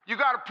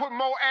got to put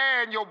more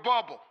air in your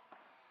bubble.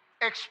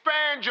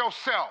 Expand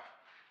yourself.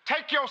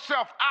 Take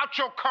yourself out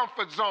your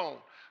comfort zone.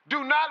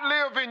 Do not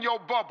live in your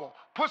bubble.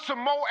 Put some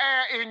more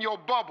air in your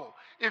bubble.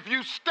 If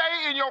you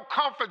stay in your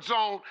comfort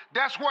zone,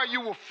 that's where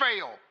you will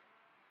fail.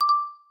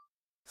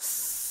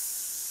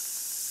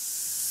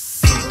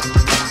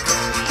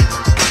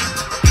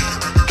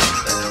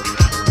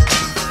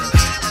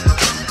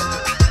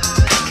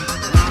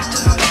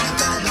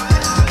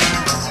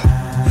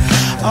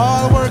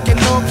 All work and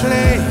no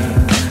play,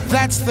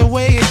 that's the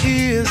way it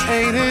is,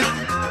 ain't it?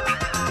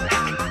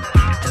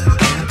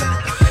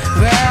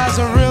 There's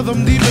a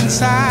rhythm deep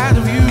inside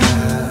of you,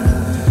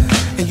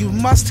 and you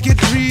must get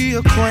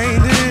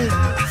reacquainted.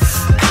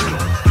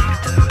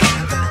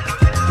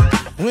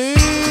 When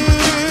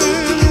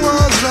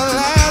was the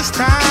last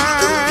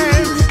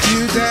time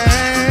you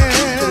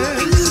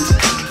danced?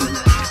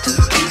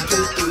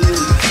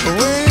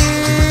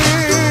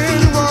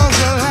 When was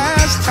the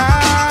last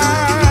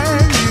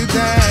time you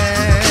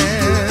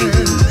danced?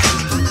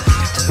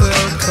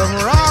 Well, come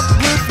rock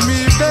with me,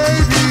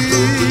 baby.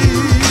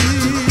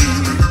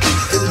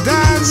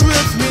 Dance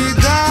with me,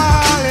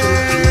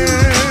 darling.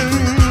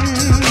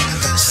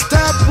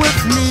 Step with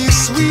me,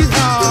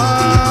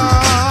 sweetheart.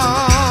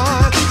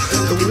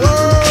 The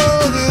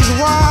world is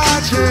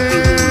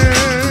watching.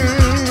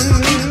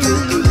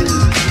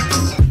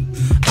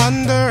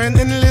 Under an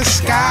endless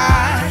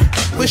sky,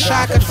 wish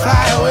I could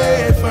fly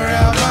away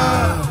forever.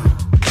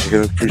 I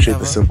can appreciate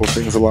the simple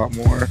things a lot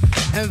more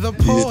And the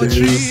these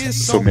poetry days.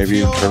 is So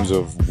maybe in pure. terms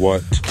of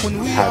what When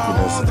we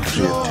happiness all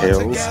actually draw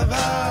entails together.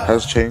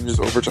 has changed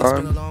over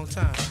time,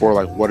 or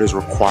like what is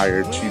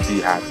required to be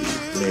happy.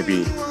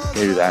 Maybe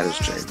that has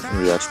changed.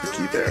 Maybe that's the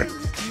key there.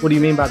 What do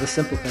you mean by the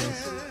simple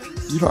things?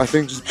 You know, I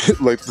think just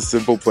like the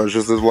simple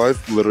pleasures of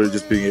life, literally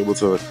just being able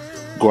to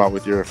go out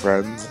with your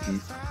friends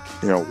and,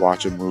 you know,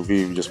 watch a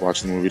movie, just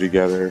watch the movie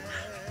together,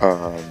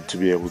 to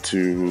be able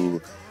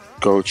to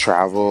go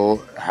travel,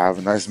 have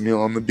a nice meal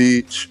on the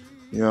beach,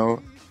 you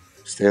know,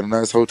 stay in a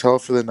nice hotel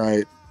for the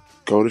night,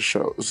 go to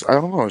shows. I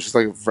don't know, it's just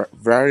like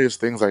various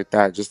things like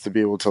that, just to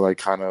be able to like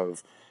kind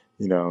of,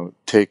 you know,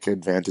 take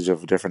advantage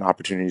of different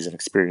opportunities and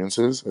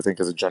experiences. I think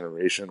as a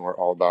generation, we're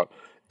all about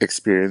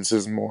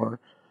experiences more.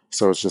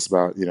 So it's just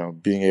about, you know,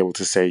 being able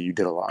to say you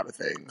did a lot of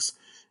things.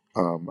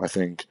 I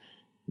think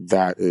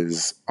that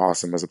is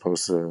awesome as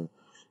opposed to,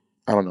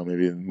 I don't know,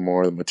 maybe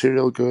more the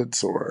material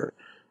goods or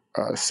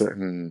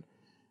certain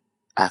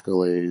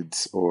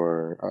accolades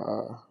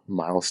or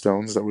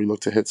milestones that we look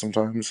to hit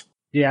sometimes.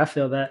 Yeah, I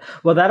feel that.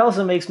 Well, that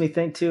also makes me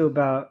think too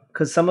about,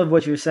 because some of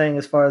what you're saying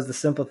as far as the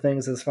simple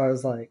things, as far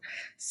as like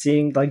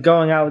seeing, like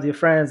going out with your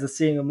friends and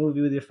seeing a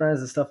movie with your friends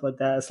and stuff like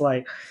that. It's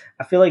like,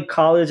 I feel like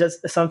college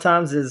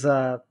sometimes is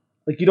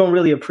like you don't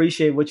really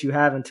appreciate what you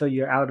have until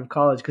you're out of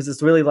college, because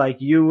it's really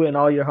like you and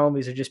all your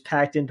homies are just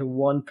packed into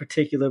one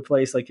particular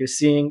place. Like you're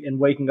seeing and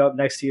waking up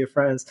next to your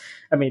friends.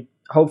 I mean,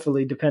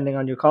 hopefully depending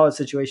on your college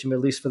situation, but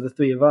at least for the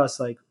three of us,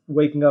 like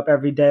waking up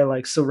every day,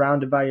 like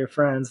surrounded by your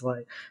friends,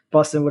 like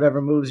busting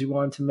whatever moves you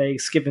wanted to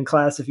make, skipping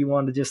class if you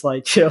wanted to just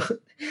like chill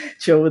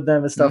with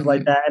them and stuff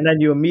like that. And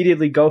then you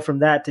immediately go from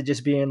that to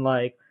just being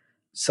like,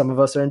 some of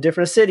us are in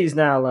different cities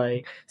now.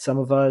 Like some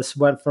of us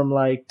went from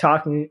like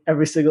talking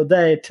every single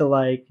day to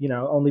like, you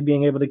know, only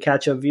being able to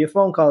catch up via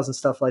phone calls and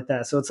stuff like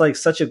that. So it's like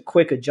such a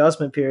quick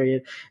adjustment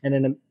period. And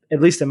then at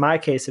least in my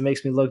case, it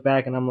makes me look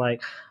back and I'm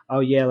like,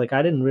 oh yeah, like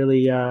I didn't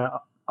really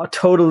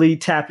totally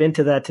tap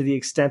into that to the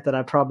extent that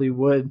I probably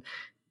would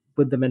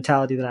with the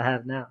mentality that I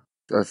have now.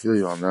 I feel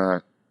you on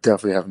that.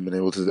 Definitely haven't been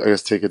able to, I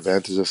guess, take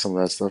advantage of some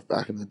of that stuff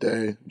back in the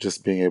day.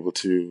 Just being able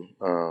to,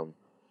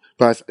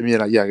 but I mean,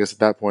 yeah, I guess at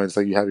that point, it's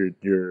like you have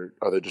your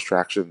other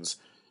distractions,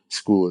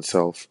 school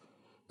itself,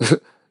 you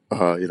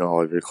know,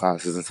 all of your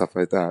classes and stuff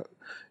like that.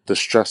 The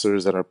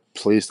stressors that are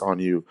placed on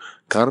you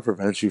kind of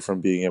prevent you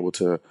from being able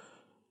to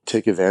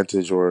take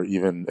advantage or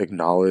even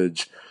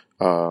acknowledge,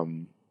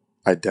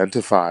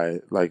 identify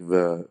like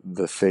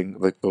the thing,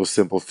 like those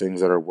simple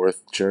things that are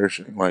worth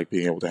cherishing, like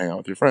being able to hang out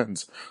with your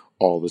friends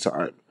all the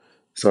time.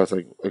 So it's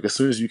like as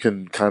soon as you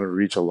can kind of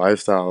reach a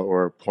lifestyle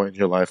or a point in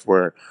your life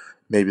where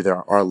maybe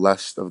there are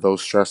less of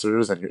those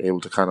stressors and you're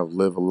able to kind of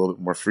live a little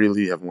bit more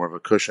freely, have more of a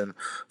cushion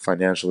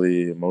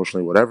financially,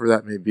 emotionally, whatever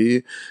that may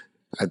be.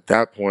 At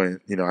that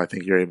point, you know, I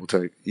think you're able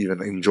to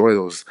even enjoy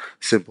those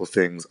simple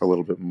things a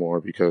little bit more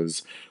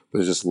because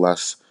there's just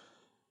less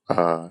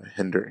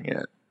hindering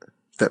it,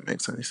 if that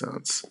makes any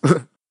sense.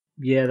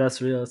 Yeah, that's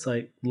real. It's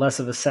like less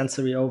of a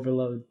sensory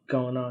overload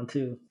going on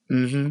too.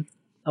 Mm-hmm.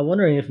 I'm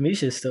wondering if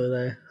Misha's still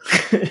there.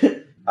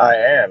 I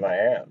am.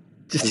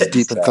 Just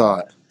deep in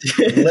thought.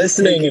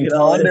 Listening and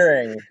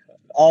pondering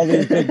all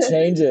these big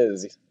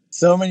changes.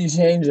 So many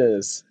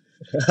changes.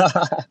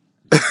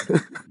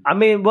 I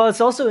mean, well, it's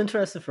also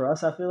interesting for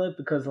us, I feel like,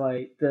 because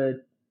like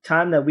the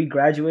time that we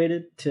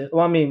graduated to,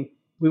 well, I mean,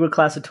 we were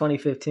class of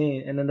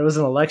 2015, and then there was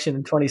an election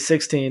in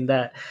 2016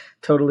 that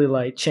totally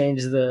like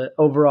changed the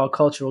overall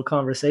cultural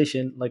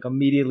conversation like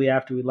immediately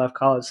after we left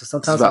college. So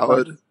It's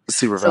valid,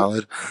 super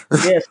valid.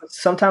 Yeah,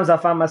 sometimes I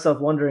find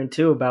myself wondering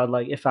too about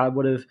like if I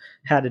would have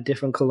had a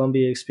different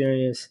Columbia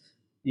experience,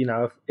 you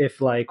know, if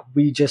like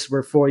we just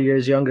were 4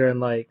 years younger and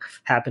like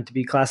happened to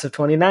be class of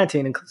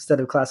 2019 instead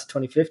of class of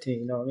 2015.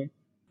 You know what I mean?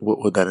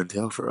 What would that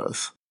entail for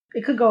us?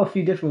 It could go a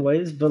few different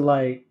ways, but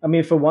like I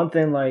mean, for one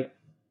thing, like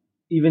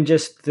even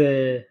just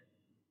the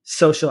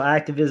social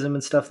activism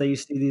and stuff that you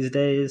see these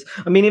days.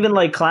 I mean, even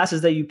like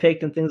classes that you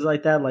picked and things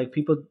like that, like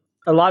people,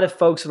 a lot of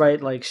folks,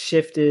 right, like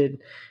shifted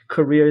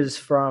careers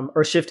from,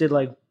 or shifted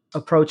like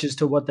approaches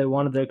to what they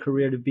wanted their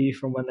career to be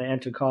from when they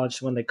entered college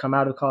to when they come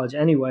out of college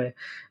anyway.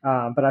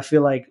 But I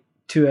feel like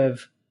to have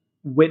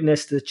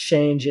witnessed the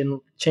change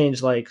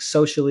like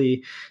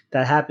socially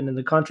that happened in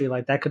the country,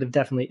 like that could have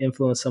definitely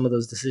influenced some of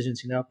those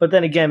decisions, you know. But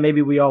then again,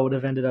 maybe we all would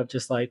have ended up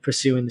just like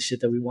pursuing the shit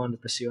that we wanted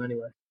to pursue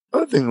anyway.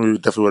 I think we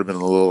definitely would have been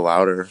a little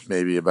louder,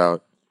 maybe,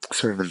 about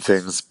certain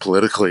things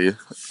politically.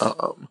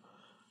 I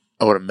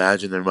would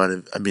imagine there might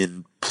have, I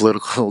mean,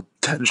 political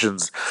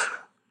tensions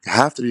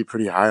have to be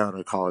pretty high on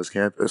a college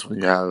campus when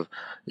you have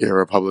your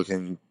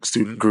Republican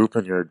student group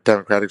and your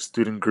Democratic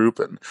student group.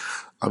 And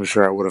I'm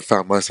sure I would have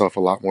found myself a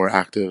lot more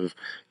active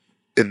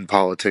in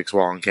politics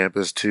while on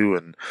campus too.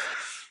 And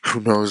who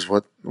knows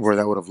where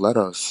that would have led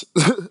us.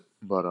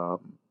 But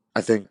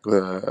I think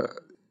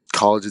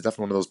college is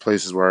definitely one of those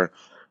places where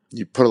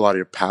you put a lot of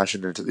your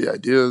passion into the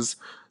ideas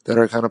that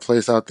are kind of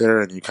placed out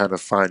there, and you kind of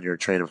find your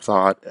train of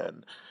thought,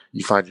 and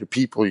you find your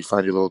people, you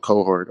find your little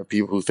cohort of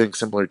people who think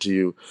similar to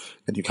you,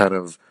 and you kind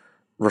of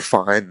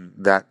refine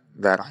that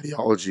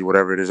ideology,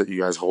 whatever it is that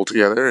you guys hold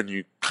together, and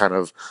you kind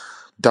of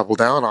double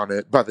down on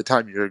it by the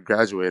time you're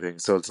graduating.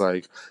 So it's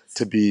like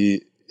to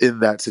be in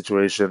that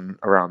situation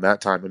around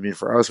that time. I mean,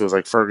 for us, it was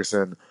like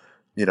Ferguson,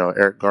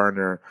 Eric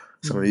Garner,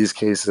 some of these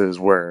cases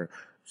where,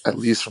 at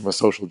least from a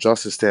social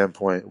justice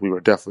standpoint, we were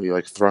definitely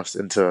like thrust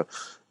into,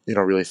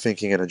 really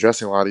thinking and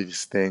addressing a lot of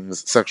these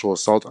things. Sexual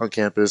assault on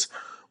campus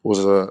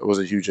was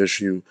a huge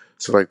issue.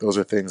 So like those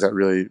are things that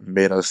really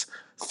made us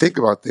think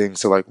about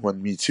things. So like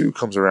when Me Too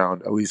comes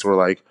around, at least we're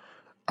like,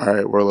 all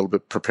right, we're a little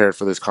bit prepared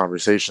for this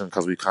conversation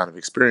because we kind of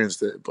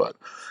experienced it. But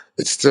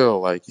it's still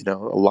like, a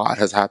lot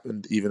has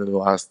happened even in the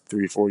last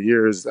 3-4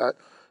 years that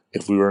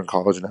if we were in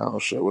college now,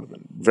 shit would have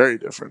been very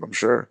different, I'm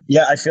sure.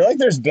 Yeah, I feel like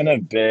there's been a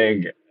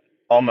big,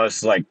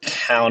 almost like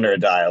counter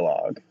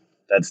dialogue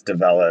that's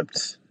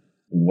developed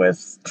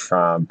with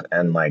Trump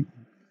and like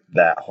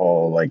that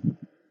whole like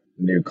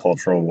new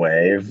cultural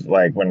wave.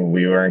 Like when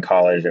we were in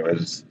college, it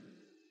was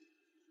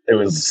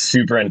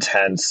super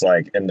intense,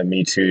 like in the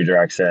Me Too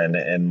direction,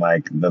 and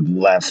like the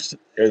left.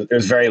 It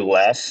was very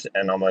left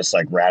and almost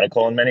like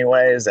radical in many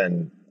ways.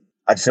 And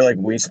I feel like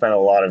we spent a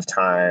lot of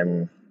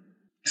time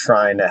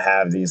trying to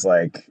have these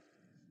like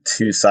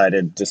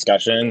two-sided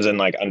discussions and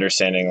like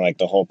understanding like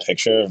the whole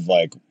picture of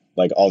like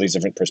all these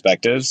different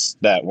perspectives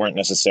that weren't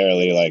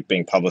necessarily like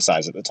being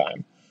publicized at the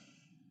time.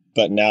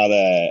 But now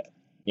that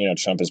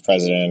Trump is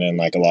president and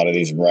like a lot of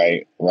these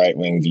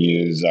right-wing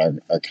views are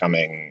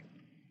coming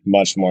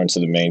much more into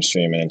the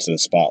mainstream and into the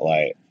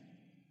spotlight,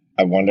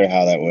 I wonder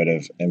how that would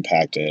have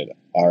impacted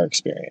our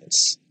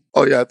experience.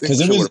 Oh yeah, I think because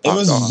it was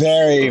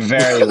very,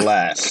 very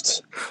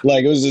left.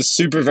 Like it was a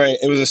super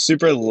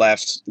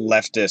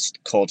leftist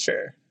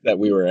culture that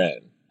we were in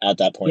at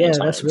that point in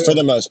time, that's for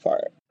the most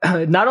part.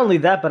 Not only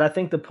that, but I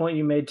think the point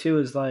you made too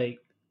is like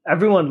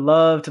everyone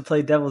loved to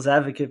play devil's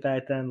advocate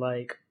back then.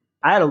 Like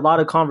I had a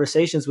lot of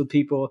conversations with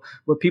people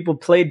where people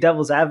played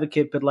devil's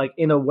advocate, but like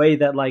in a way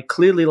that like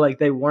clearly like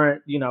they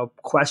weren't,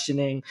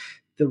 questioning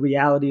the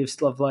reality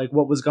of like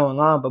what was going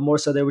on, but more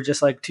so they were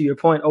just like, to your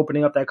point,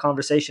 opening up that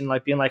conversation,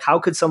 like being like, how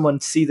could someone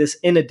see this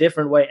in a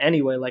different way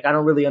anyway? Like, I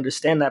don't really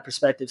understand that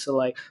perspective. So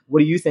like,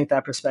 what do you think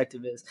that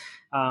perspective is?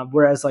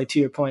 Whereas like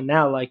to your point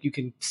now, like you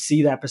can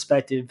see that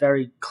perspective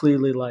very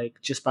clearly, like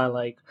just by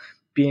like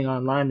being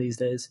online these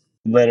days.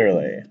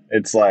 Literally.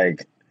 It's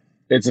like,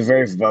 it's a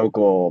very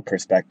vocal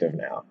perspective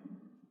now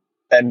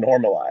and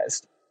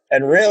normalized.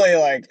 And really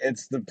like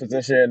it's the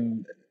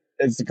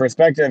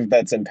perspective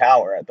that's in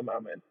power at the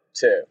moment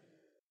too.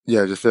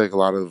 Yeah, I just feel like a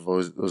lot of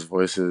those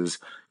voices,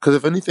 because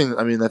if anything,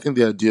 I mean, I think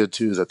the idea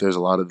too is that there's a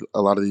lot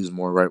of these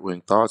more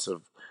right-wing thoughts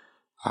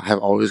have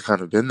always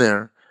kind of been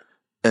there,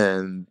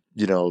 and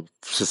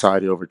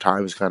society over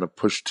time has kind of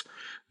pushed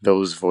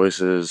those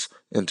voices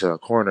into a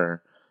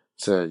corner.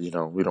 So we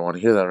don't want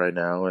to hear that right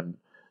now, and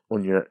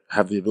when you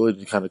have the ability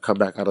to kind of come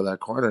back out of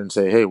that corner and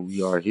say, hey,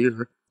 we are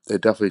here,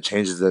 it definitely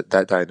changes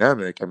that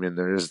dynamic. I mean,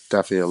 there is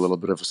definitely a little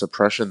bit of a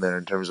suppression there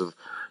in terms of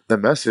the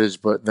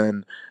message, but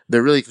then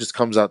there really just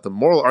comes out the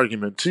moral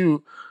argument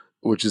too,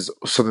 which is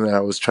something that I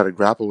always try to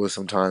grapple with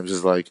sometimes,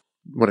 is like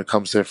when it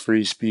comes to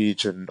free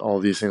speech and all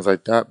these things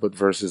like that, but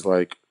versus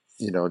like,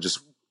 just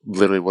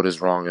literally what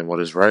is wrong and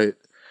what is right.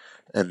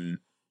 And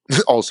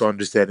also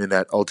understanding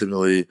that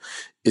ultimately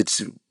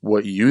it's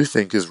what you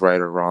think is right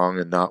or wrong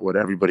and not what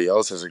everybody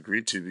else has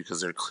agreed to,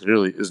 because there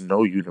clearly is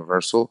no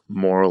universal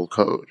moral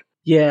code.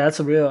 Yeah, that's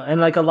real. And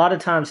like a lot of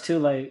times too,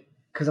 like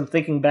because I'm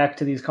thinking back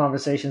to these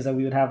conversations that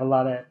we would have a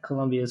lot at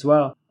Columbia as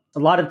well. A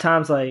lot of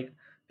times, like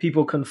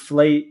people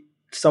conflate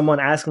someone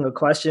asking a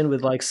question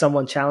with like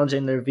someone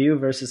challenging their view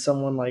versus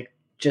someone like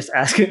just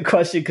asking a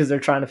question because they're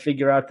trying to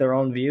figure out their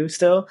own view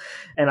still.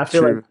 And I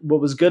feel like True.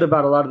 what was good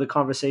about a lot of the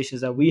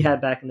conversations that we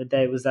had back in the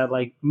day was that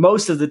like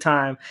most of the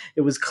time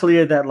it was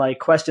clear that like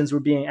questions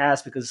were being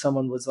asked because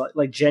someone was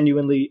like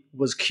genuinely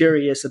was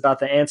curious about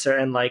the answer,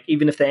 and like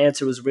even if the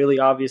answer was really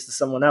obvious to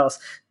someone else,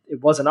 it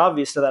wasn't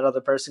obvious to that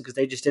other person because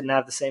they just didn't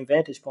have the same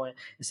vantage point.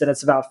 Instead,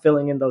 it's about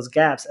filling in those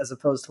gaps as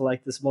opposed to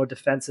like this more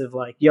defensive,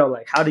 like, yo,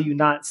 like, how do you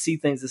not see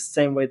things the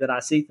same way that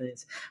I see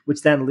things?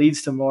 Which then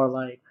leads to more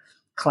like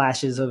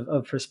clashes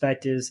of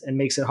perspectives and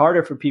makes it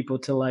harder for people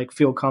to like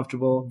feel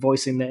comfortable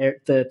voicing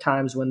the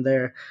times when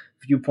their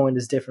viewpoint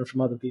is different from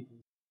other people.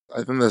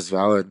 I think that's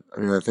valid. I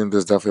mean, I think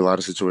there's definitely a lot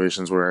of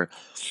situations where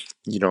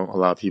you don't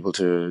allow people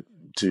to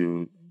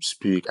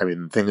speak. I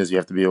mean, the thing is, you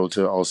have to be able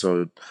to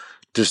also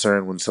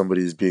discern when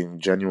somebody's being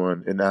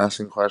genuine in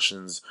asking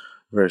questions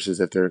versus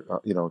if they're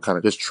kind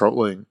of just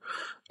trolling,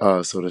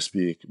 so to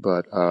speak.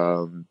 But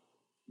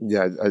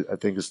yeah, I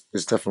think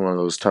it's definitely one of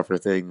those tougher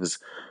things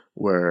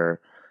where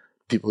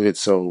people get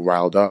so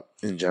riled up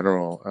in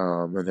general,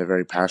 and they're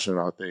very passionate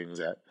about things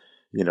that,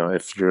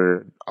 if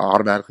you're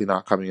automatically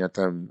not coming at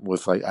them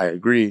with like, I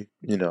agree,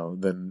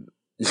 then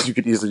you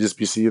could easily just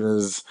be seen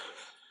as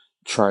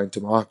trying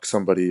to mock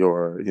somebody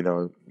or,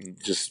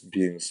 just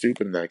being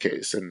stupid in that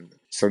case. And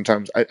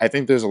sometimes I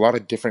think there's a lot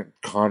of different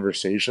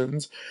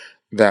conversations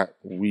that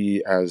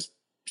we as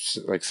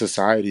like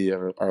society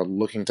are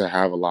looking to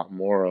have a lot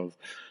more of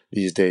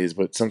these days,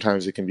 but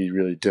sometimes it can be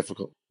really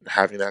difficult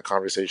having that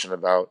conversation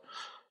about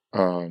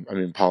I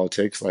mean,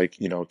 politics. Like,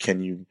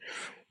 can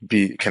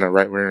a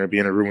right winger be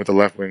in a room with a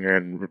left winger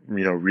and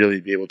really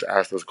be able to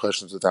ask those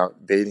questions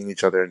without baiting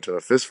each other into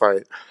a fist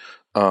fight?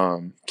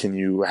 Can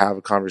you have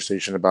a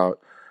conversation about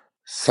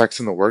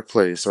sex in the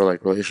workplace or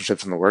like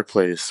relationships in the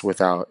workplace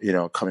without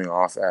coming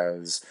off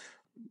as,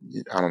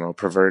 I don't know,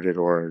 perverted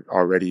or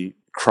already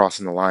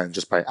crossing the line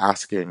just by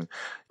asking,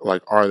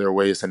 like, are there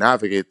ways to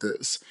navigate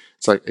this?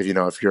 It's like,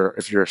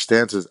 if your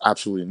stance is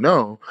absolutely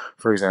no,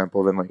 for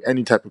example, then like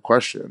any type of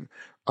question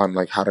on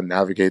like how to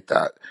navigate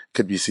that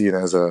could be seen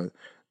as a,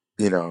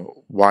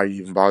 why are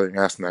you even bothering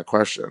asking that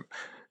question?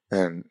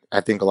 And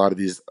I think a lot of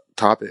these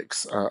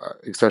topics,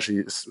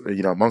 especially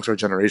amongst our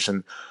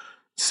generation,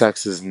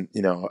 sex is an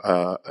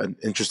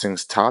interesting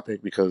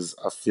topic because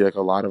I feel like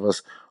a lot of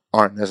us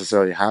aren't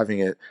necessarily having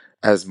it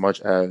as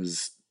much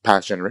as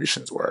past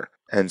generations were.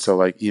 And so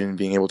like even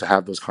being able to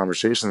have those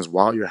conversations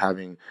while you're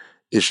having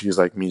issues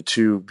like Me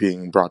Too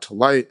being brought to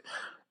light,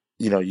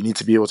 you need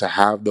to be able to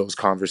have those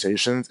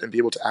conversations and be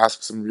able to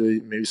ask some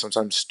really maybe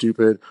sometimes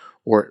stupid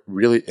or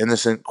really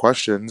innocent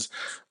questions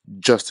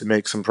just to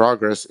make some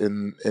progress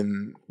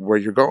in where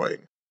you're going.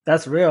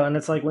 That's real. And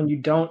it's like when you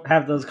don't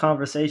have those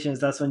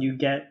conversations, that's when you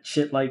get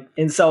shit like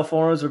incel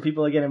forums where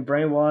people are getting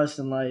brainwashed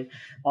and like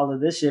all of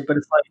this shit. But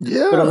it's like,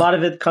 but a Yeah. lot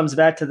of it comes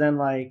back to then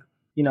like,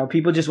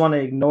 people just want to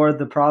ignore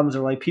the problems,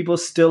 or like people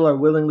still are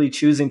willingly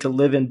choosing to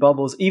live in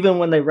bubbles, even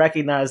when they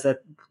recognize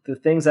that the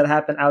things that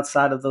happen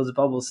outside of those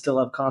bubbles still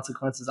have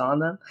consequences on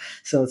them.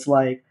 So it's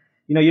like,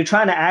 you're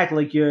trying to act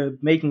like you're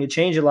making a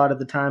change a lot of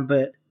the time,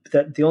 but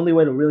that the only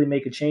way to really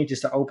make a change is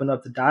to open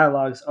up the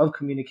dialogues of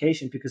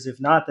communication, because if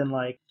not, then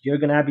like you're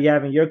gonna be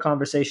having your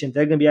conversation,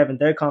 they're gonna be having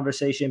their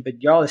conversation,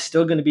 but y'all are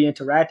still gonna be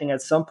interacting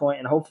at some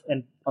point,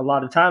 and a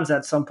lot of times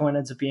at some point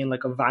ends up being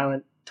like a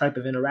violent type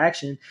of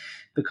interaction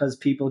because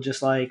people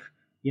just like,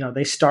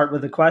 they start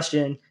with a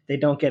question, they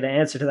don't get an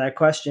answer to that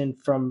question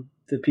from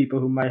the people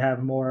who might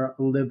have more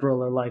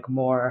liberal or like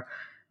more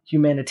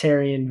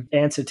humanitarian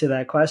answer to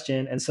that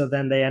question, and so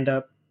then they end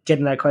up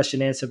getting that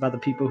question answered by the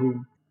people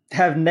who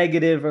have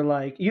negative, or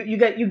like you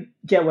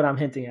get what I'm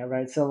hinting at,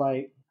 right? So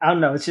like I don't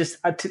know, it's just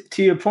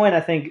to your point,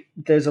 I think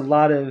there's a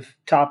lot of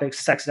topics,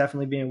 sex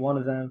definitely being one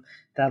of them,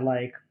 that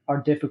like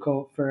are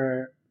difficult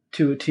for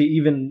to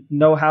even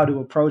know how to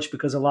approach,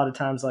 because a lot of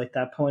times like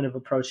that point of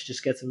approach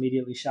just gets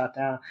immediately shot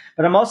down.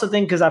 But I'm also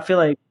thinking, because I feel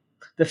like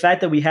the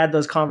fact that we had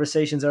those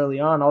conversations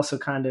early on also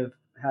kind of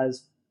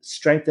has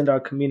strengthened our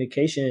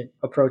communication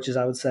approaches,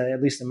 I would say,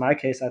 at least in my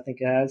case, I think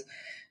it has,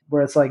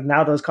 where it's like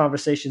now those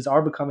conversations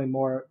are becoming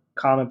more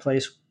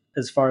commonplace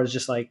as far as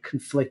just like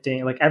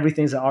conflicting, like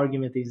everything's an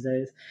argument these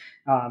days.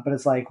 But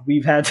it's like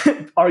we've had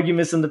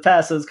arguments in the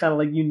past, so it's kind of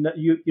like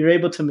you're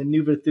able to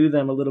maneuver through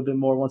them a little bit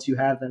more once you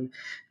have them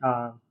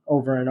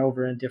over and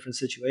over in different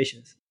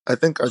situations. I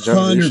think our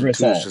generation too is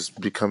 100%.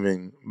 just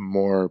becoming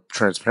more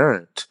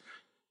transparent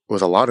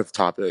with a lot of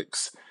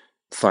topics.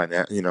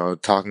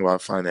 Talking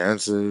about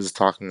finances,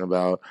 talking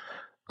about,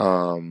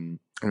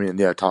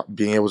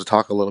 being able to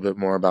talk a little bit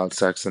more about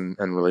sex and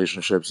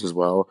relationships as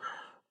well.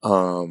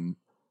 Um,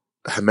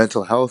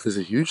 Mental health is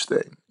a huge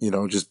thing.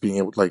 Just being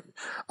able, like,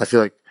 I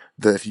feel like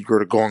that if you were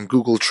to go on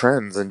Google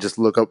Trends and just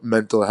look up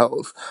mental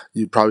health,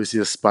 you'd probably see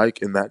a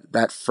spike in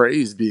that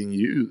phrase being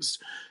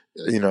used,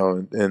 in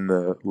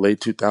the late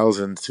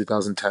 2000s,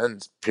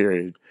 2010s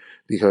period,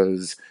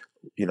 because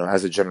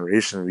as a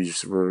generation, we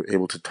just were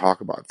able to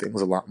talk about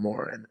things a lot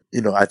more. And,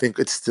 I think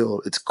it's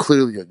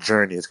clearly a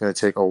journey. It's going to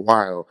take a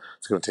while.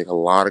 It's going to take a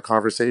lot of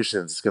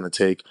conversations. It's going to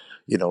take,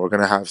 we're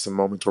going to have some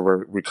moments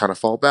where we kind of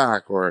fall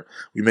back or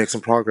we make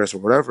some progress or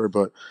whatever,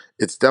 but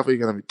it's definitely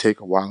going to take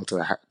a while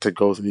to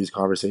go through these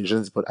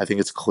conversations. But I think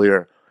it's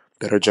clear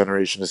that our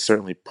generation is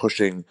certainly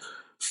pushing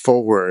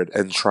forward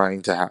and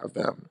trying to have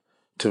them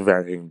to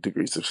varying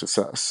degrees of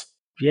success.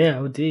 Yeah,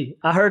 OD.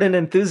 I heard an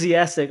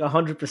enthusiastic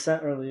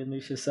 100% earlier,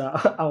 Misha, so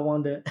I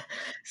wondered.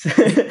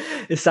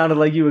 It sounded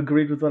like you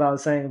agreed with what I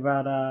was saying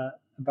about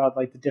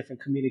like the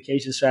different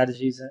communication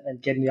strategies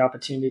and getting the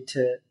opportunity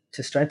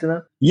to strengthen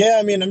them. Yeah,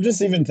 I mean, I'm just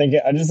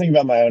thinking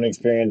about my own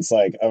experience,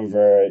 like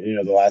over,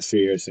 the last few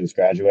years since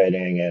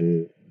graduating,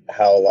 and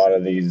how a lot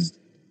of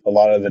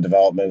the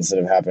developments that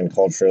have happened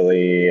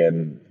culturally.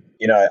 And,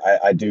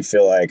 I do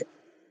feel like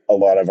a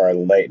lot of our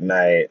late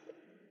night,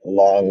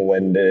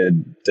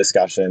 long-winded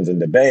discussions and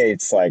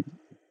debates, like,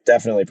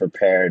 definitely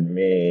prepared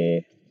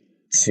me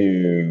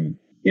to,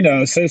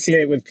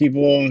 associate with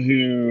people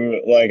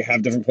who, like,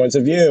 have different points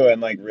of view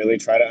and, like, really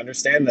try to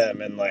understand them.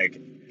 And, like,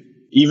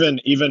 even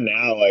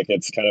now, like,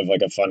 it's kind of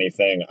like a funny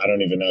thing. I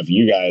don't even know if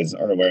you guys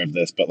are aware of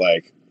this, but,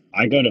 like,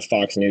 I go to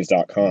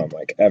foxnews.com,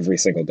 like, every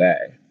single day,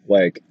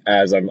 like,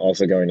 as I'm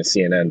also going to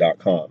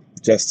cnn.com,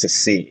 just to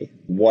see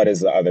what is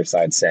the other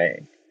side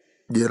saying.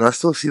 Yeah, and I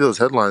still see those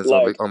headlines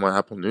on my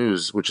Apple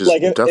News, which is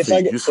like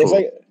definitely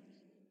useful.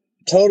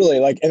 Totally.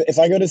 Like, if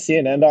I go to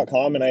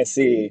CNN.com and I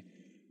see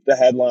the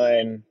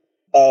headline,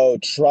 "Oh,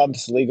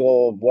 Trump's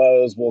legal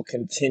woes will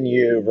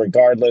continue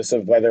regardless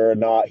of whether or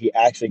not he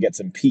actually gets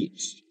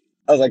impeached,"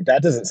 I was like,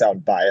 that doesn't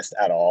sound biased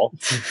at all.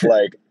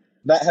 Like,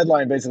 that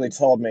headline basically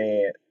told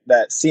me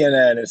that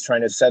CNN is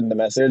trying to send the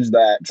message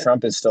that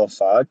Trump is still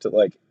fucked.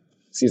 Like,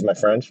 excuse my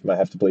French, might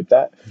have to bleep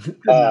that.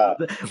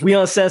 We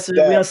uncensored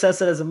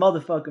as a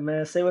motherfucker,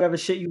 man. Say whatever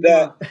shit you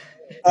want.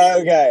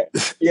 Okay.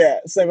 Yeah,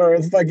 say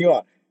whatever the fuck you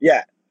want.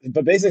 Yeah.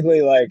 But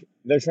basically, like,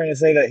 they're trying to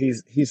say that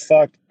he's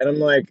fucked, and I'm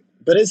like,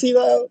 but is he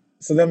though?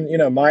 So then,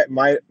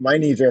 my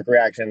knee-jerk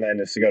reaction then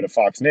is to go to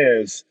Fox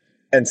News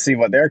and see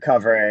what they're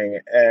covering,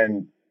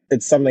 and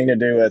it's something to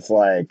do with,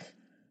 like,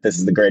 this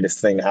is the greatest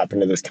thing to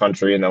happen to this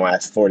country in the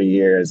last 40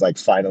 years, like,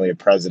 finally a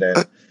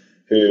president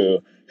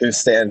who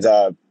stands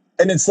up.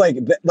 And it's like,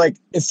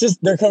 it's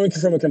just, they're coming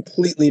from a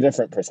completely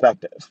different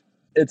perspective.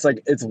 It's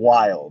like, it's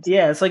wild.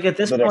 Yeah, it's like at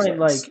this point,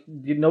 like,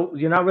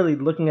 you're not really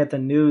looking at the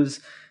news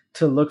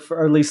to look for,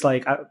 or at least,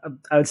 like,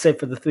 I would say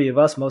for the three of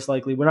us, most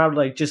likely, we're not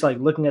like just like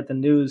looking at the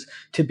news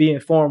to be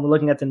informed. We're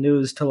looking at the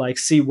news to, like,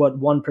 see what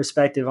one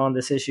perspective on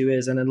this issue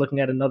is, and then looking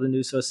at another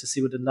news source to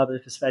see what another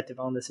perspective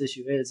on this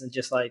issue is, and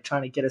just like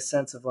trying to get a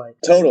sense of, like,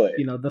 totally,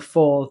 the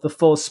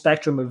full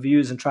spectrum of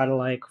views, and try to,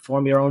 like,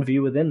 form your own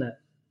view within that.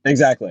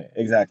 Exactly.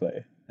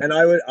 And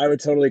I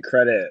would totally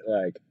credit,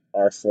 like,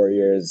 our 4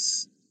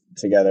 years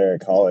together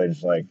at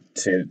college, like,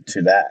 to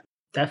that.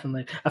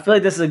 Definitely. I feel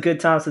like this is a good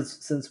time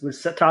since we're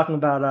talking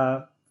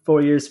about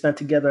 4 years spent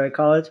together at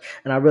college,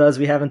 and I realize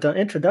we haven't done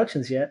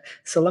introductions yet.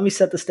 So let me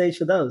set the stage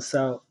for those.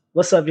 So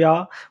what's up,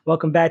 y'all?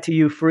 Welcome back to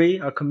You Free,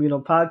 our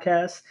communal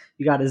podcast.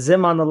 You got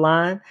Azim on the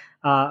line.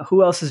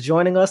 Who else is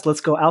joining us?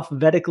 Let's go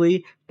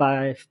alphabetically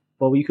by,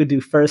 well, we could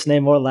do first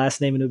name or last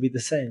name and it would be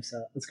the same.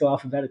 So let's go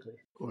alphabetically.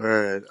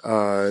 Right.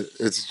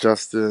 It's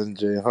Justin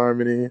J.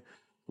 Harmony,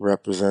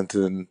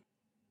 representing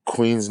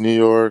Queens, New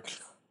York,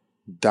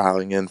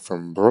 dialing in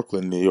from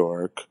Brooklyn, New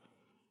York,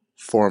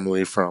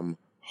 formerly from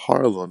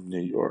Harlem, New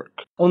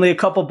York. Only a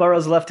couple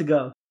boroughs left to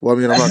go. Well, I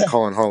mean, I'm not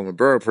calling Harlem a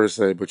borough per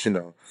se, but,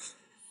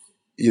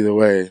 either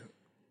way,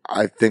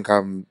 I think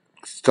I'm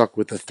stuck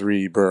with the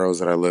 3 boroughs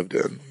that I lived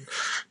in.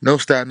 No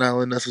Staten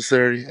Island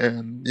necessary,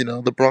 and,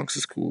 the Bronx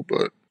is cool,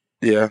 but,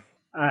 yeah.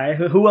 All right.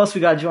 Who else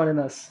we got joining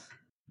us?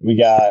 We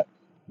got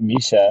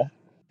Misha,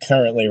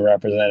 currently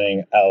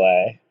representing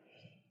LA,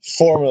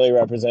 formerly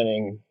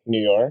representing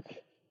New York,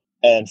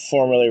 and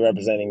formerly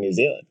representing New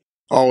Zealand.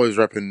 Always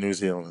repping New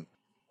Zealand.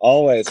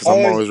 Always. Because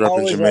I'm always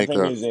repping Jamaica.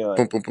 Repping New Zealand.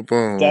 Boom, boom, boom,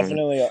 boom.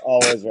 Definitely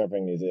always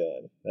repping New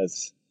Zealand.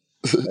 That's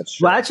true.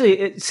 Well,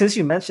 actually, since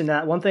you mentioned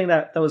that, one thing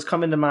that was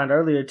coming to mind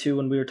earlier, too,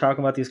 when we were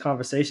talking about these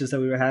conversations that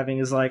we were having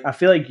is, like, I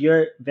feel like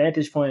your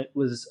vantage point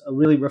was a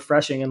really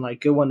refreshing and,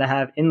 like, good one to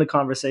have in the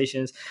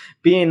conversations,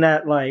 being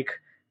that, like,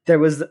 there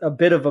was a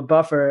bit of a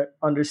buffer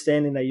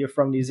understanding that you're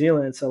from New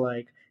Zealand. So,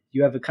 like,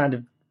 you have a kind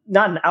of,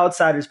 not an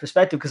outsider's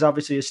perspective, because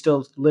obviously you're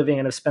still living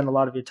and have spent a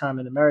lot of your time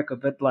in America,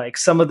 but, like,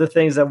 some of the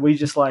things that we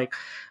just, like,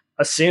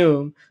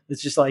 assume,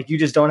 it's just like you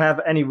just don't have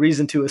any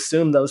reason to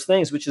assume those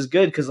things, which is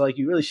good, because, like,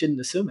 you really shouldn't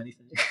assume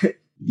anything.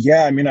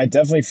 Yeah, I mean, I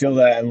definitely feel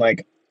that. And,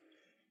 like,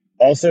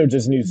 also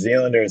just New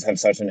Zealanders have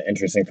such an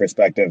interesting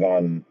perspective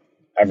on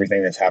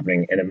everything that's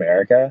happening in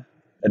America.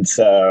 And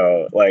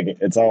so, like,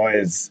 it's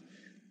always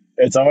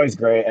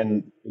great,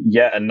 and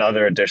yet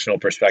another additional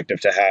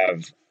perspective to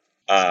have,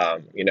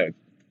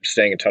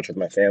 staying in touch with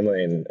my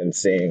family and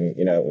seeing,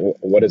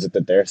 what is it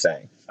that they're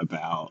saying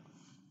about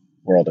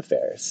world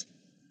affairs,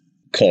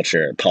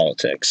 culture,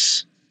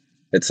 politics,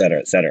 et cetera,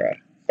 et cetera.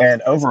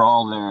 And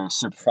overall, they're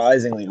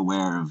surprisingly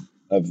aware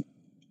of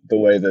the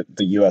way that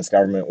the U.S.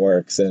 government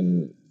works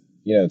and,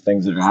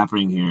 things that are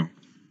happening here.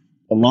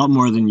 A lot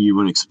more than you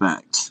would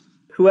expect.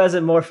 Who has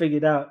it more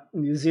figured out,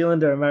 New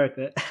Zealand or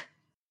America?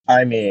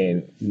 I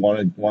mean,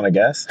 want to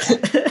guess?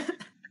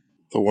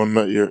 The one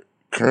that you're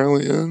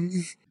currently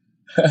in?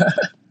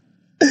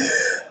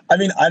 I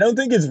mean, I don't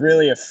think it's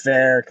really a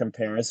fair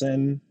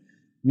comparison.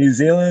 New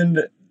Zealand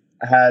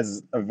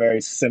has a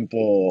very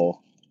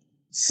simple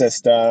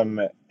system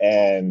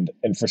and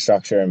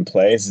infrastructure in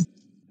place.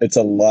 It's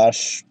a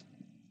lush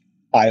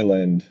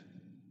island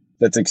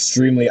that's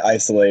extremely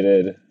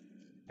isolated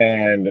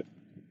and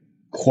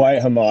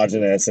quite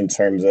homogenous in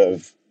terms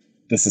of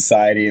the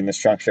society and the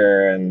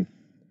structure, and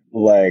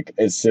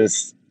it's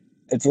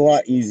a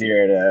lot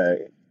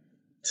easier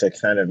to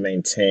kind of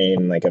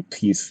maintain like a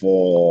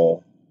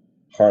peaceful,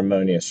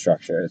 harmonious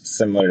structure. It's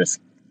similar to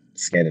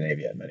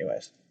Scandinavia in many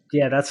ways.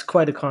 Yeah, that's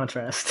quite a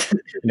contrast.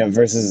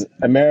 Versus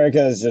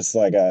America is just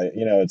like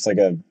it's like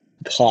a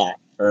pot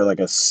or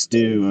like a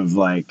stew of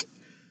like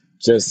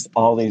just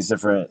all these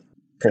different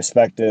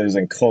perspectives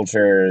and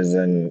cultures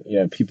and,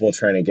 people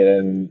trying to get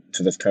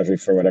into this country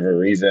for whatever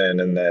reason.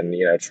 And then,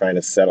 trying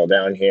to settle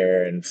down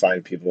here and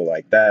find people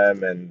like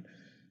them. And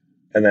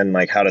then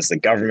like, how does the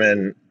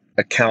government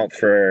account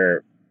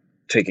for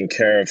taking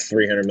care of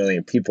 300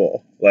 million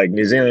people? Like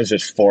New Zealand's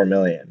just 4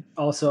 million.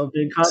 Also a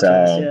big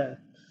contrast, yeah.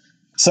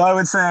 So I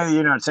would say,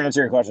 to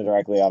answer your question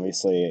directly,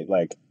 obviously,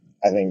 like,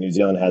 I think New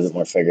Zealand has it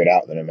more figured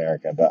out than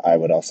America, but I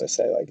would also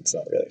say, like, it's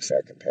not really a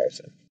fair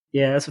comparison.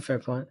 Yeah, that's a fair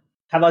point.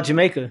 How about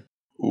Jamaica?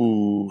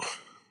 Ooh,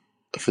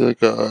 I feel like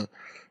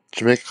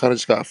Jamaica kind of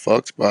just got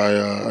fucked by.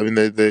 I mean,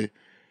 they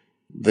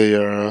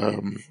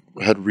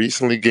had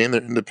recently gained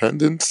their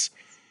independence,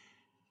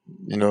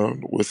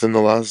 within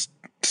the last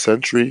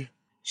century.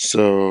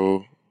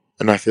 So,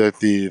 and I feel like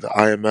the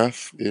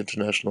IMF, the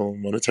International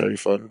Monetary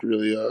Fund,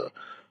 really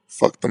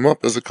fucked them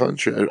up as a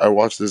country. I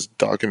watched this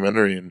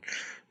documentary and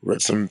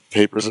read some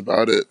papers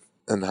about it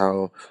and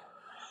how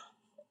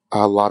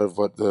a lot of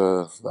what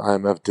the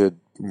IMF did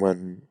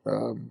when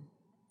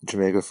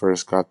Jamaica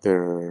first got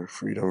their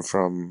freedom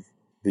from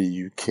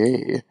the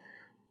UK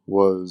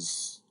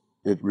was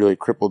it really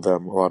crippled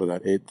them, a lot of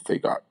that aid that they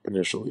got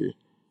initially.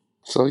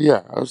 So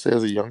yeah, I would say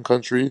as a young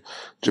country,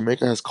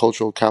 Jamaica has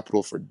cultural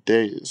capital for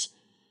days.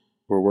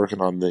 We're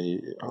working on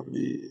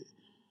the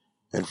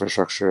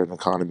infrastructure and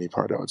economy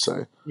part, I would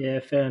say. Yeah,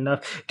 fair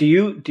enough. Do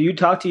you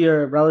talk to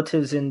your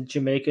relatives in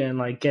Jamaica and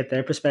like get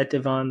their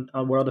perspective on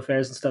world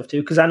affairs and stuff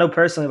too? Because I know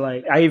personally,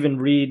 like I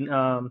even read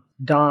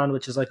Dawn,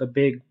 which is like a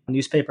big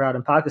newspaper out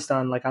in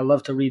Pakistan. Like I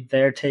love to read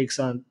their takes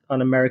on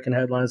American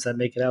headlines that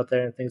make it out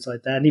there and things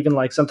like that. And even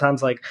like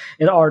sometimes like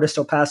an artist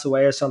will pass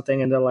away or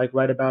something, and they'll like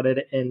write about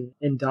it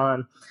in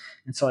Dawn.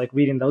 And so, like,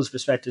 reading those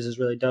perspectives is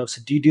really dope.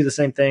 So do you do the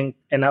same thing?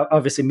 And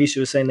obviously, Misha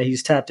was saying that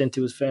he's tapped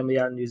into his family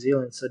out in New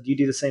Zealand. So do you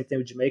do the same thing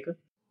with Jamaica?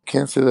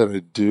 Can't say that I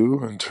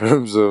do in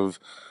terms of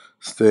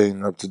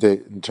staying up to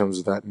date in terms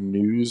of that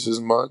news as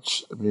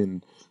much. I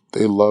mean,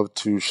 they love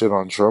to shit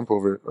on Trump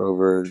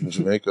over in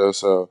Jamaica,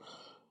 so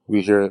we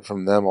hear it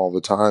from them all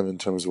the time in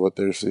terms of what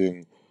they're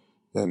seeing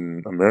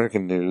in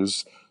American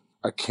news.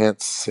 I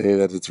can't say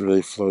that it's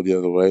really flowed the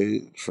other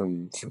way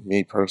from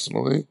me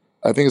personally.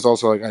 I think it's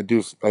also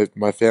like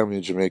my family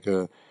in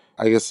Jamaica.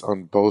 I guess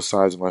on both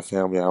sides of my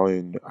family, I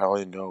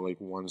only know like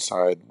one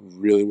side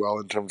really well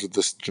in terms of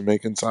this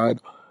Jamaican side,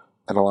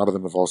 and a lot of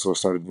them have also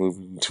started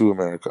moving to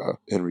America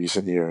in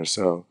recent years.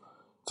 So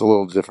it's a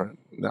little different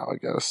now, I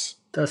guess.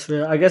 That's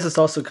real. I guess it's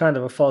also kind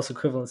of a false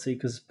equivalency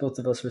because both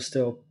of us were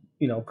still,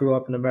 grew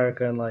up in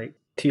America, and like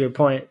to your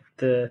point,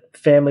 the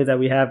family that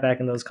we have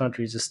back in those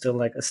countries is still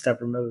like a step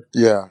removed.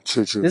 Yeah,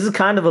 true. This is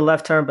kind of a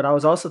left turn, but I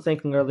was also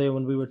thinking earlier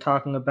when we were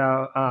talking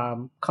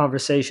about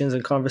conversations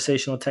and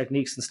conversational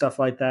techniques and stuff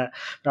like that.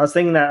 But I was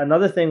thinking that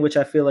another thing which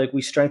I feel like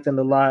we strengthened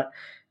a lot,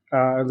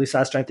 or at least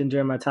I strengthened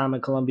during my time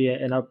in Colombia,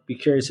 and I'll be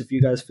curious if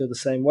you guys feel the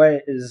same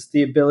way, is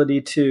the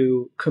ability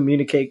to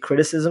communicate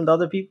criticism to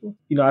other people.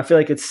 I feel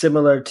like it's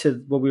similar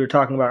to what we were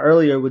talking about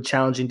earlier with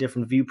challenging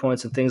different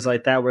viewpoints and things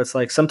like that, where it's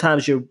like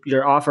sometimes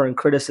you're offering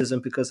criticism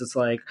because it's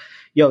like,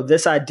 yo,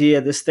 this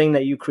idea, this thing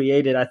that you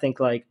created, I think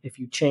like if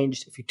you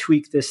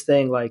tweak this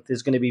thing, like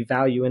there's going to be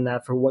value in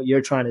that for what you're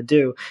trying to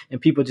do.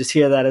 And people just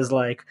hear that as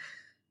like,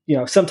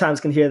 sometimes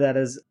can hear that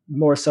as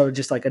more so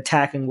just like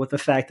attacking with the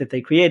fact that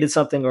they created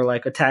something or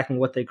like attacking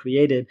what they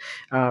created.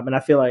 And I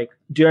feel like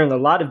during a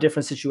lot of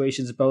different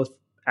situations, both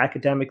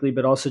academically,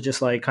 but also just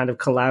like kind of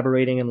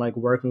collaborating and like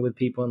working with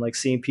people and like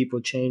seeing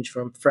people change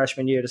from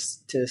freshman year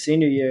to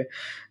senior year,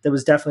 there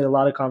was definitely a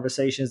lot of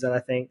conversations that I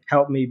think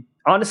helped me,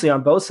 honestly,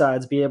 on both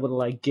sides, be able to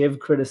like give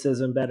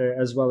criticism better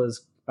as well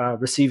as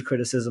receive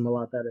criticism a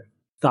lot better.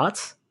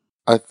 Thoughts?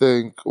 I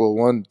think, well,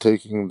 one,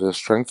 taking the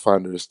Strength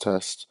Finders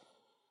test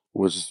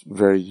was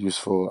very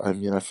useful. I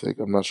mean, I think,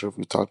 I'm not sure if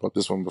we talked about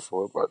this one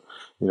before, but,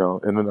 in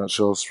a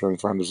nutshell,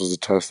 Strength Finders was a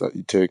test that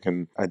you take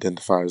and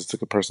identifies, it's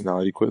like a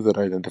personality quiz that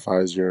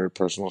identifies your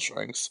personal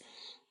strengths.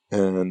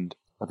 And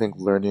I think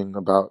learning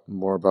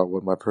more about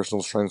what my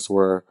personal strengths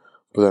were,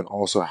 but then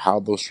also how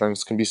those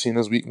strengths can be seen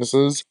as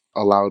weaknesses,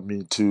 allowed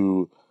me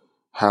to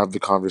have the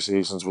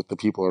conversations with the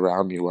people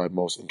around me who I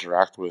most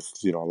interact with,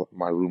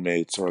 my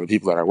roommates or the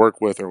people that I work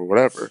with or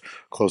whatever,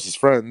 closest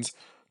friends,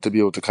 to be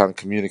able to kind of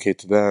communicate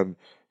to them,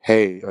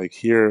 hey, like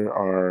here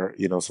are,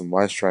 some of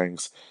my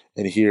strengths,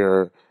 and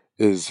here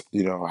is,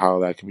 how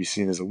that can be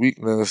seen as a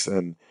weakness.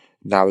 And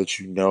now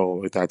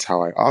that like that's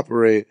how I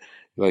operate,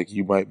 like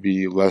you might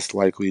be less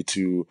likely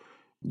to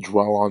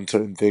dwell on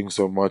certain things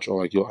so much,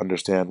 or like you'll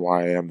understand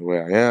why I am the way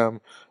I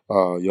am.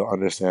 You'll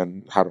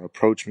understand how to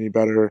approach me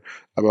better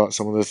about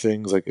some of the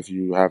things, like if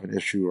you have an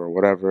issue or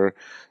whatever,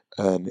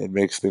 and it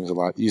makes things a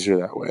lot easier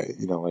that way.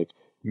 Like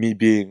me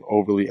being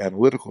overly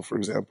analytical, for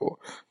example,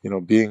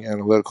 being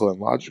analytical and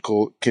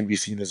logical can be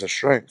seen as a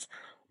strength,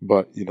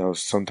 but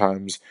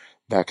sometimes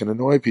that can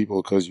annoy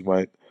people because you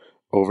might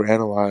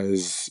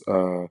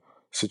overanalyze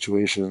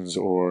situations,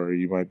 or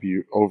you might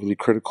be overly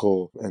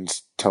critical and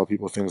tell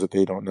people things that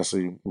they don't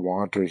necessarily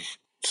want or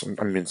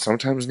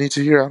sometimes need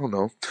to hear. I don't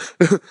know.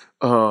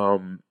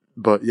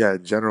 But yeah,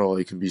 in general,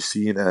 it can be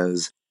seen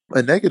as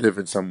a negative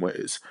in some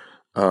ways.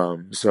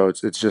 So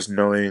it's just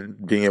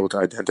being able to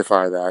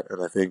identify that,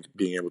 and I think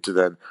being able to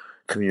then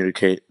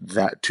communicate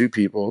that to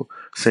people.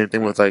 Same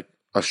thing with like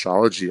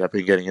astrology. I've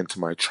been getting into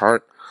my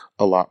chart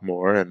a lot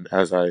more, and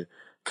as I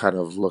kind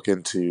of look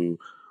into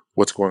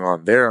what's going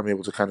on there, I'm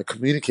able to kind of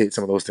communicate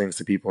some of those things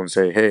to people and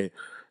say, hey,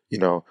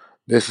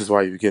 this is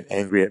why you get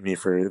angry at me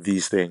for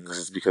these things.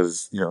 It's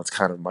because, it's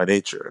kind of my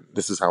nature.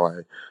 This is how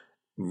I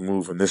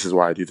move, and this is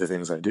why I do the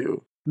things I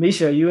do.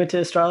 Misha, are you into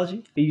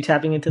astrology? Are you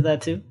tapping into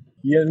that too?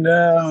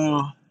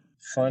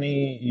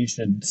 Funny you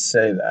should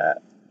say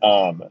that.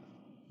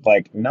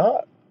 Like,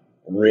 not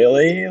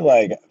really,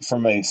 like,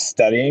 from a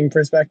studying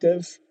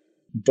perspective,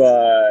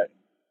 but,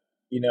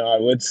 I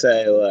would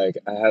say, like,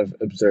 I have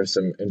observed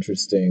some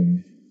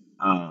interesting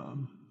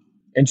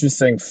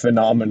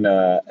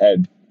phenomena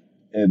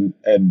and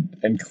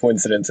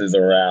coincidences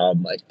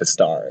around like the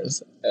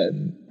stars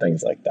and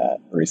things like that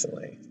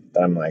recently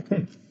that I'm like,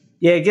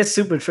 Yeah, it gets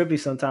super trippy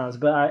sometimes,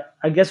 but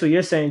I guess what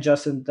you're saying,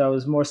 Justin, though,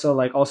 is more so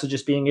like also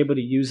just being able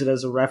to use it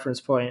as a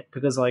reference point,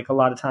 because like a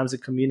lot of times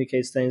it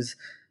communicates things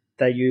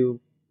that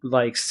you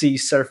like see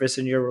surface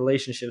in your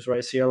relationships,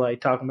 right? So you're like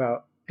talking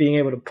about being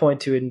able to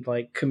point to it and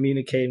like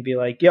communicate and be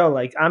like, yo,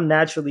 like I'm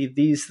naturally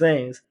these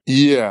things.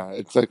 Yeah,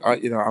 it's like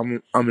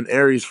I'm an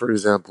Aries, for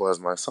example, as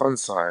my sun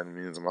sign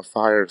means I'm a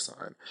fire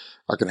sign.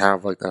 I can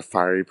have like that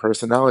fiery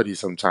personality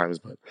sometimes,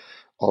 but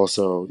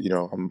also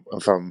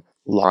if I'm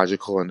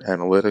logical and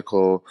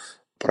analytical,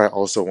 but I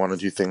also want to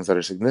do things that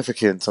are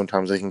significant.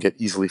 Sometimes I can get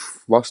easily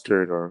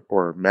flustered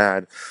or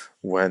mad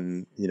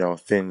when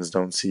things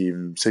don't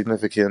seem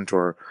significant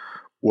or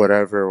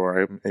whatever,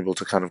 or I'm able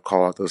to kind of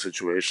call out those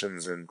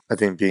situations. And I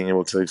think being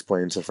able to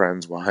explain to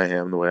friends why I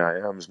am the way I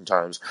am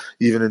sometimes,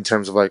 even in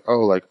terms of like,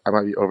 oh, like I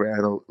might be over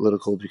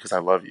analytical because I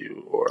love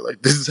you, or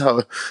like this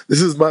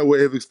is my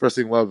way of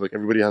expressing love. Like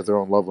everybody has their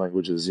own love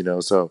languages,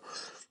 so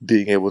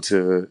being able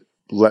to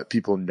let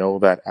people know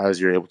that as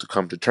you're able to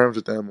come to terms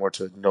with them or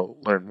to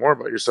learn more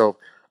about yourself,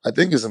 I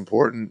think is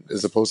important,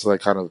 as opposed to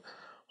like kind of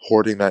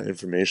hoarding that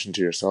information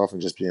to yourself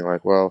and just being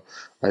like, well,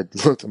 I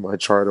looked at my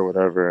chart or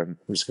whatever, and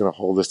I'm just going to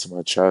hold this to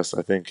my chest.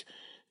 I think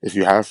if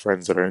you have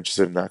friends that are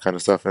interested in that kind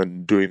of stuff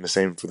and doing the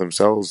same for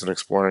themselves and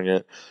exploring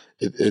it,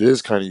 it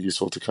is kind of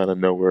useful to kind of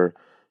know where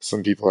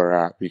some people are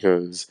at,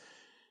 because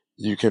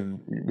you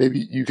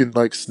can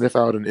like sniff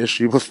out an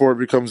issue before it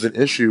becomes an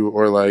issue,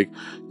 or like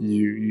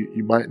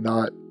you might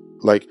not,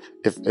 like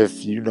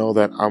if you know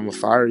that I'm a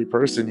fiery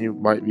person, you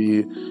might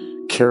be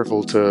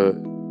careful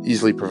to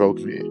easily provoke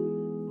me,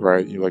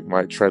 right? You like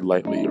might tread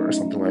lightly or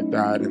something like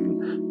that,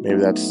 and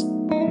maybe that's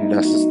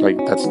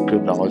that's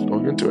good knowledge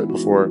going into it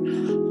before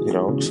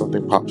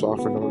something pops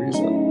off for no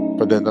reason.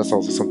 But then that's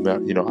also something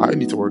that I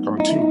need to work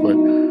on too.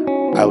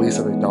 But at least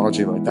I'm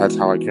acknowledging like that's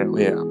how I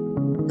currently am,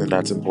 and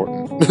that's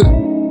important.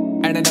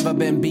 And I never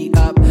been beat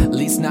up, at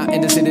least not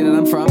in the city that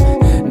I'm from.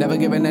 Never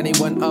given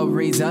anyone a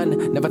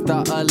reason, never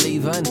thought of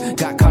leaving.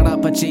 Got caught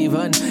up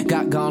achieving,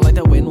 got gone like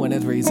the wind when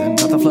it's reason.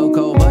 Not the flow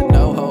cold, but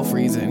no whole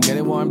freezing.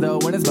 Getting warm though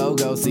when it's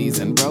BOGO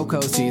season.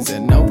 Broco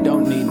season, nope,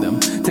 don't need them.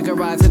 Took a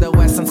ride to the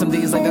west on some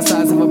D's like the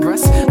size of a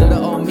breast.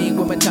 Little old me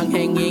with my tongue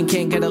hanging,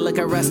 can't get a lick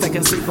of rest. I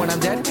can sleep when I'm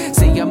dead.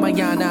 See ya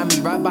mañana, me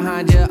right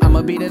behind ya.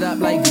 I'ma beat it up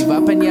like Viva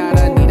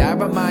Pinata. Need I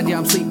remind ya,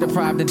 I'm sleep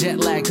deprived and jet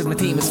lag cause my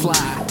team is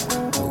fly.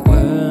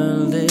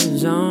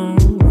 Lives on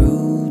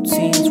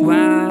routines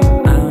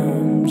while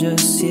I'm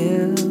just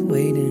here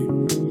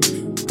waiting.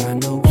 Got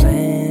no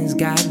plans,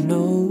 got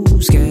no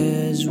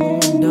schedule.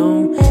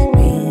 Don't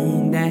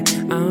mean that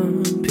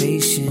I'm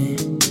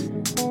patient.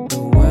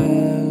 The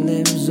world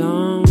lives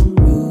on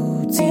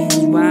routines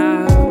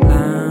while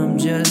I'm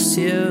just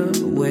here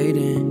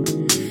waiting.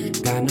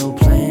 Got no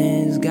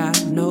plans,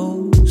 got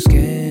no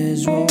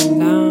schedule.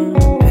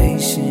 I'm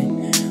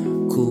patient,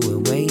 cool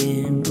with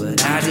waiting,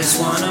 but I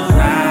just wanna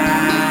ride.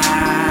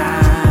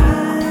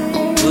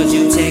 Would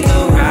you take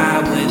a ride?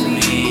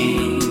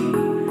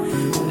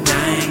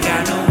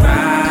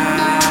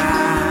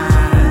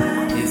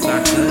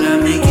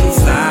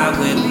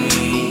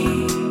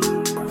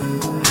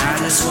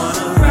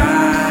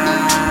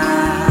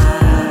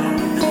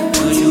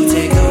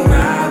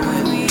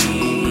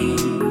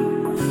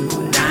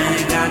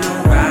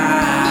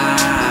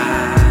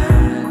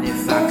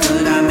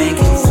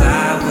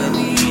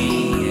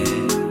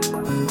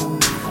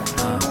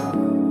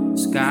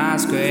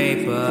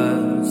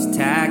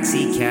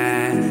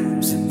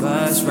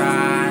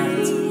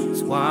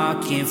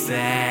 walking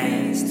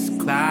fast,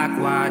 clock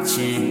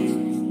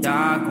watching,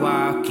 dog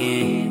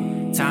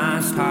walking,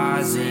 time's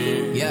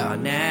pausing. Yeah. I'll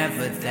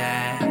never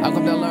that. I'll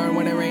come to learn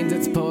when it rains,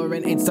 it's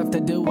pouring. Ain't stuff to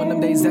do on them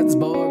days that's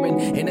boring.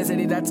 In a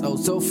city that's oh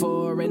so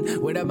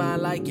foreign. With a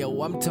mind like,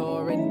 yo, I'm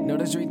touring. Know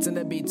the streets and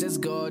the beach is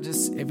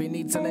gorgeous. If you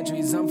need some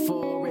entries, I'm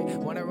for it.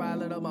 Wanna ride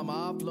little mama,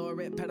 I'll floor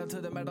it. Pedal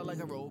to the metal like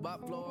a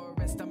robot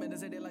florist. I'm in the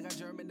city like a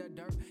germ in the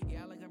dirt.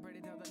 Yeah, I like I'm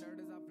pretty, tell the nerd.